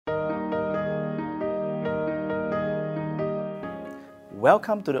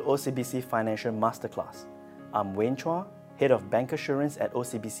Welcome to the OCBC Financial Masterclass. I'm Wayne Chua, Head of Bancassurance at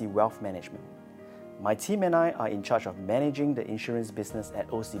OCBC Wealth Management. My team and I are in charge of managing the insurance business at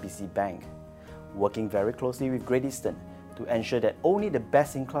OCBC Bank, working very closely with Great Eastern to ensure that only the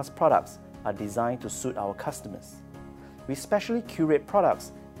best-in-class products are designed to suit our customers. We specially curate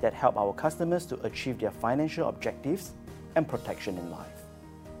products that help our customers to achieve their financial objectives and protection in life.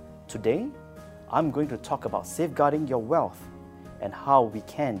 Today, I'm going to talk about safeguarding your wealth and how we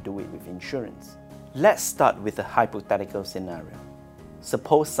can do it with insurance. Let's start with a hypothetical scenario.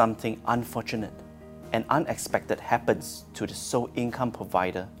 Suppose something unfortunate and unexpected happens to the sole income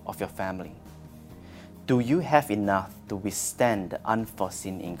provider of your family. Do you have enough to withstand the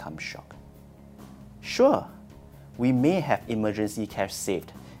unforeseen income shock? Sure, we may have emergency cash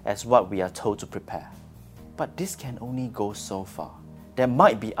saved as what we are told to prepare, but this can only go so far. There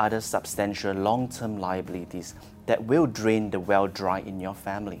might be other substantial long-term liabilities that will drain the well dry in your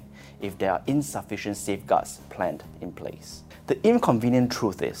family if there are insufficient safeguards planned in place. The inconvenient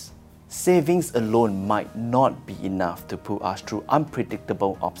truth is, savings alone might not be enough to pull us through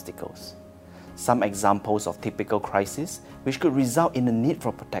unpredictable obstacles. Some examples of typical crises which could result in the need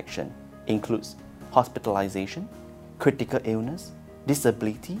for protection includes hospitalization, critical illness,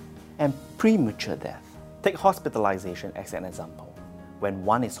 disability, and premature death. Take hospitalization as an example. When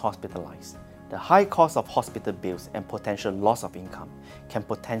one is hospitalized, the high cost of hospital bills and potential loss of income can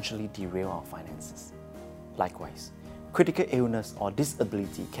potentially derail our finances. Likewise, critical illness or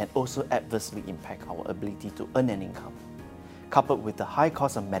disability can also adversely impact our ability to earn an income. Coupled with the high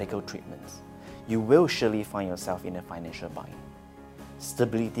cost of medical treatments, you will surely find yourself in a financial bind.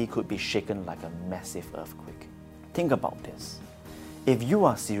 Stability could be shaken like a massive earthquake. Think about this. If you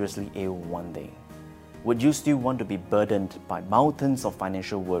are seriously ill one day, would you still want to be burdened by mountains of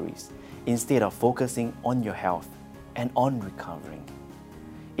financial worries instead of focusing on your health and on recovering?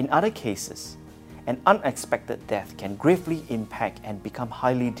 In other cases, an unexpected death can gravely impact and become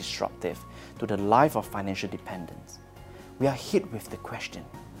highly disruptive to the life of financial dependents. We are hit with the question,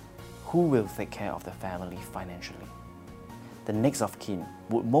 who will take care of the family financially? The next of kin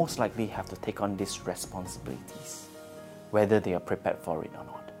would most likely have to take on these responsibilities, whether they are prepared for it or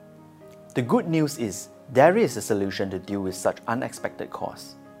not. The good news is, there is a solution to deal with such unexpected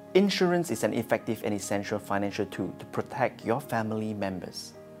costs. Insurance is an effective and essential financial tool to protect your family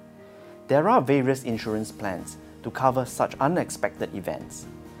members. There are various insurance plans to cover such unexpected events.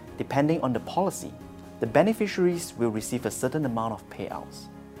 Depending on the policy, the beneficiaries will receive a certain amount of payouts.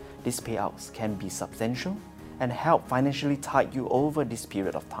 These payouts can be substantial and help financially tide you over this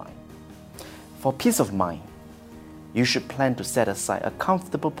period of time. For peace of mind, you should plan to set aside a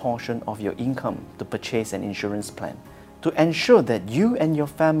comfortable portion of your income to purchase an insurance plan to ensure that you and your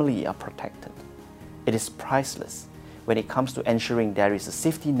family are protected. It is priceless when it comes to ensuring there is a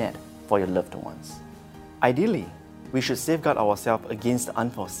safety net for your loved ones. Ideally, we should safeguard ourselves against the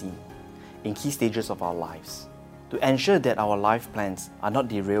unforeseen in key stages of our lives to ensure that our life plans are not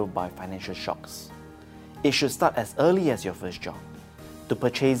derailed by financial shocks. It should start as early as your first job, to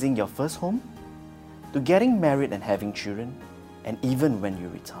purchasing your first home, to getting married and having children, and even when you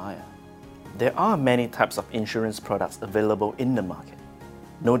retire. There are many types of insurance products available in the market.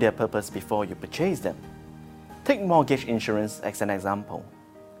 Know their purpose before you purchase them. Take mortgage insurance as an example.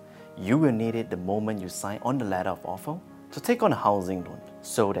 You will need it the moment you sign on the letter of offer to take on a housing loan,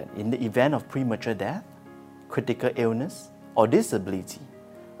 so that in the event of premature death, critical illness, or disability,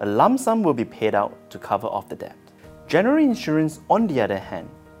 a lump sum will be paid out to cover off the debt. General insurance, on the other hand,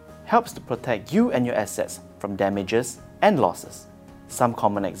 helps to protect you and your assets from damages and losses. Some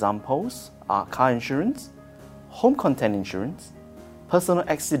common examples are car insurance, home content insurance, personal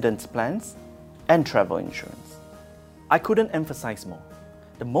accident plans, and travel insurance. I couldn't emphasize more.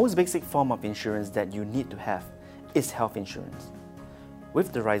 The most basic form of insurance that you need to have is health insurance.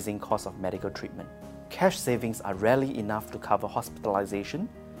 With the rising cost of medical treatment, cash savings are rarely enough to cover hospitalization,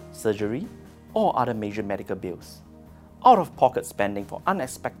 surgery, or other major medical bills. Out-of-pocket spending for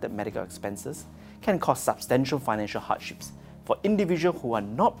unexpected medical expenses can cause substantial financial hardships for individuals who are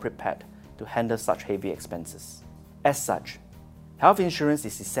not prepared to handle such heavy expenses. As such, health insurance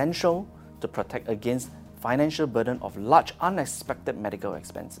is essential to protect against financial burden of large unexpected medical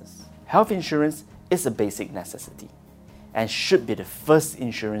expenses. Health insurance is a basic necessity and should be the first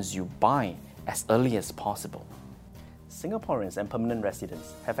insurance you buy as early as possible. Singaporeans and permanent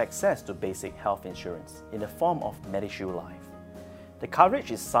residents have access to basic health insurance in the form of MediShield Life. The coverage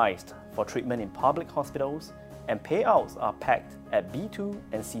is sized for treatment in public hospitals and payouts are packed at B2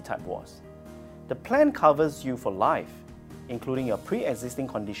 and C-type wards. The plan covers you for life, including your pre-existing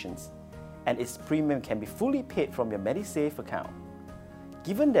conditions, and its premium can be fully paid from your MediSave account.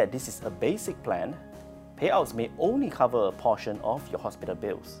 Given that this is a basic plan, payouts may only cover a portion of your hospital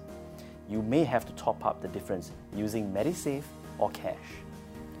bills. You may have to top up the difference using MediSave or cash.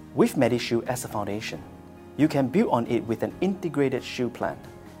 With MediShield as a foundation, you can build on it with an integrated shield plan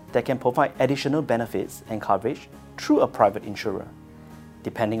that can provide additional benefits and coverage through a private insurer.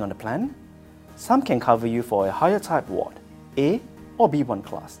 Depending on the plan, some can cover you for a higher type ward, A or B1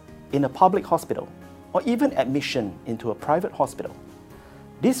 class, in a public hospital, or even admission into a private hospital.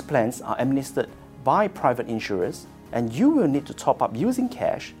 These plans are administered by private insurers, and you will need to top up using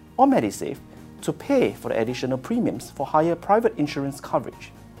cash or MediSave to pay for the additional premiums for higher private insurance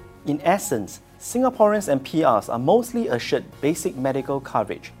coverage. In essence, Singaporeans and PRs are mostly assured basic medical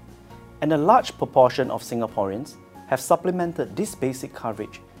coverage, and a large proportion of Singaporeans have supplemented this basic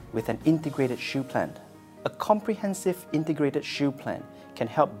coverage with an integrated shield plan. A comprehensive integrated shield plan can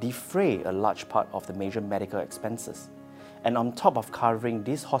help defray a large part of the major medical expenses. And on top of covering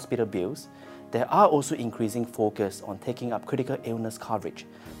these hospital bills, there are also increasing focus on taking up critical illness coverage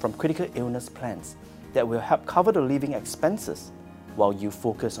from critical illness plans that will help cover the living expenses while you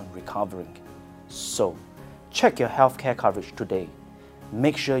focus on recovering. So, check your healthcare coverage today.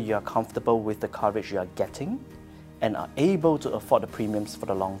 Make sure you are comfortable with the coverage you are getting and are able to afford the premiums for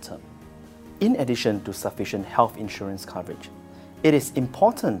the long term. In addition to sufficient health insurance coverage, it is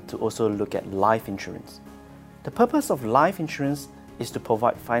important to also look at life insurance. The purpose of life insurance is to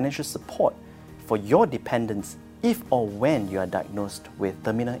provide financial support for your dependents if or when you are diagnosed with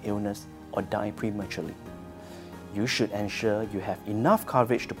terminal illness or die prematurely. You should ensure you have enough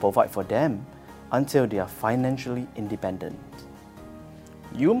coverage to provide for them until they are financially independent.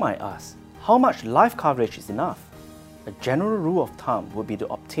 You might ask, how much life coverage is enough? A general rule of thumb would be to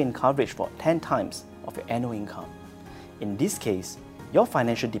obtain coverage for 10 times of your annual income. In this case, your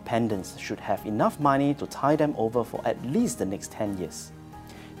financial dependents should have enough money to tie them over for at least the next 10 years.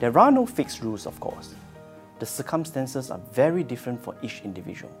 There are no fixed rules, of course. The circumstances are very different for each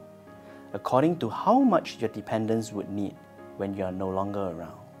individual, according to how much your dependents would need when you are no longer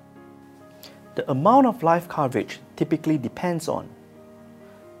around. The amount of life coverage typically depends on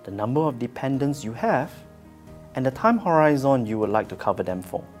the number of dependents you have and the time horizon you would like to cover them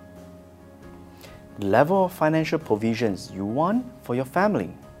for, the level of financial provisions you want for your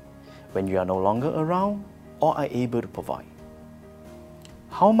family when you are no longer around or are able to provide,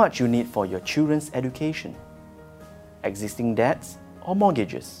 how much you need for your children's education, existing debts or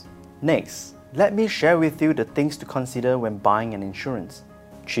mortgages. Next, let me share with you the things to consider when buying an insurance.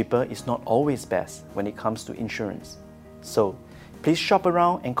 Cheaper is not always best when it comes to insurance. So, please shop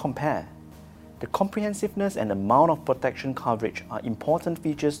around and compare. The comprehensiveness and amount of protection coverage are important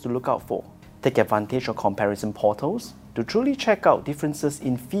features to look out for. Take advantage of comparison portals to truly check out differences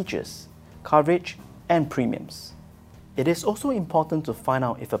in features, coverage, and premiums. It is also important to find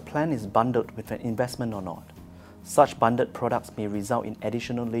out if a plan is bundled with an investment or not. Such bundled products may result in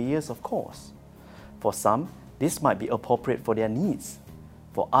additional layers of cost. For some, this might be appropriate for their needs.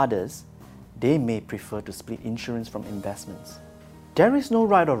 For others, they may prefer to split insurance from investments. There is no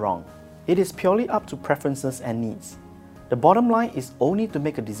right or wrong. It is purely up to preferences and needs. The bottom line is only to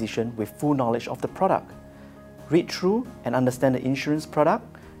make a decision with full knowledge of the product. Read through and understand the insurance product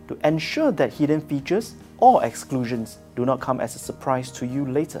to ensure that hidden features or exclusions do not come as a surprise to you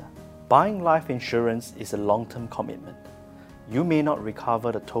later. Buying life insurance is a long-term commitment. You may not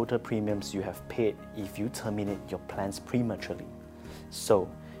recover the total premiums you have paid if you terminate your plans prematurely. So,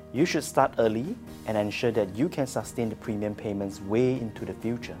 you should start early and ensure that you can sustain the premium payments way into the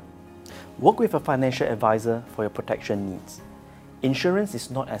future. Work with a financial advisor for your protection needs. Insurance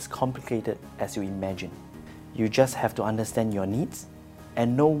is not as complicated as you imagine. You just have to understand your needs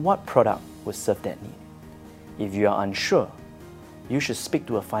and know what product will serve that need. If you are unsure, you should speak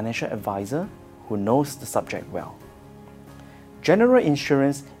to a financial advisor who knows the subject well. General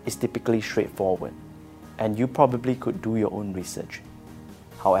insurance is typically straightforward, and you probably could do your own research.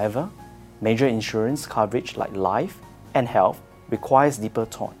 However, major insurance coverage like life and health requires deeper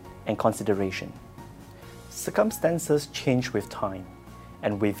thought and consideration. Circumstances change with time,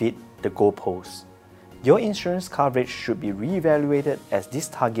 and with it, the goalposts. Your insurance coverage should be re-evaluated as these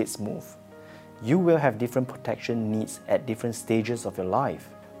targets move. You will have different protection needs at different stages of your life.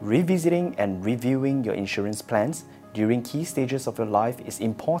 Revisiting and reviewing your insurance plans during key stages of your life is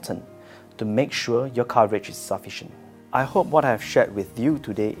important to make sure your coverage is sufficient. I hope what I have shared with you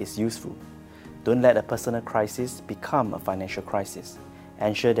today is useful. Don't let a personal crisis become a financial crisis.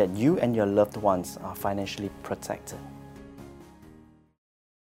 Ensure that you and your loved ones are financially protected.